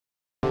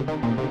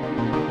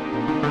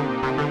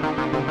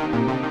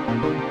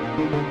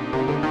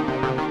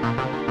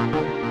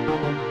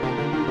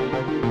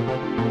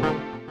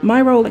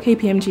My role at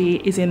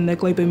KPMG is in the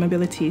Global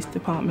Mobilities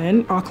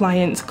department. Our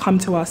clients come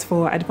to us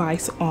for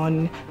advice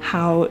on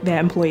how their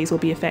employees will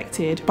be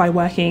affected by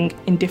working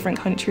in different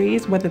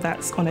countries, whether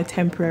that's on a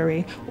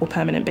temporary or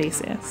permanent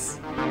basis.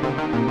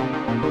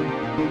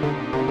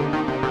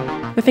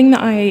 The thing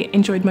that I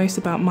enjoyed most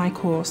about my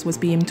course was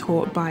being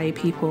taught by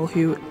people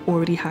who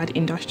already had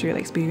industrial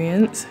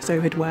experience,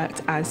 so had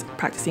worked as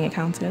practicing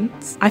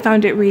accountants. I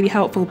found it really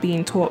helpful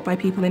being taught by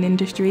people in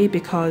industry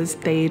because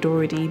they'd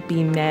already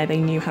been there, they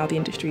knew how the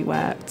industry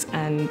worked,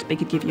 and they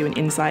could give you an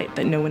insight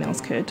that no one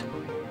else could.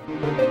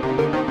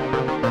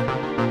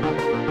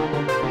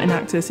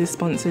 Enactus is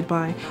sponsored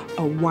by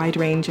a wide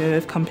range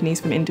of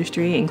companies from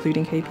industry,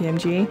 including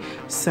KPMG,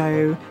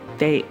 so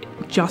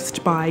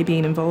just by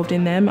being involved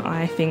in them,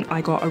 I think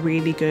I got a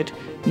really good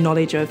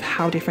knowledge of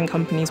how different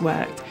companies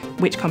worked,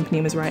 which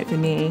company was right for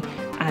me,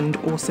 and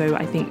also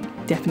I think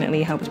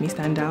definitely helped me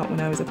stand out when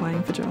I was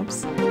applying for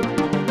jobs.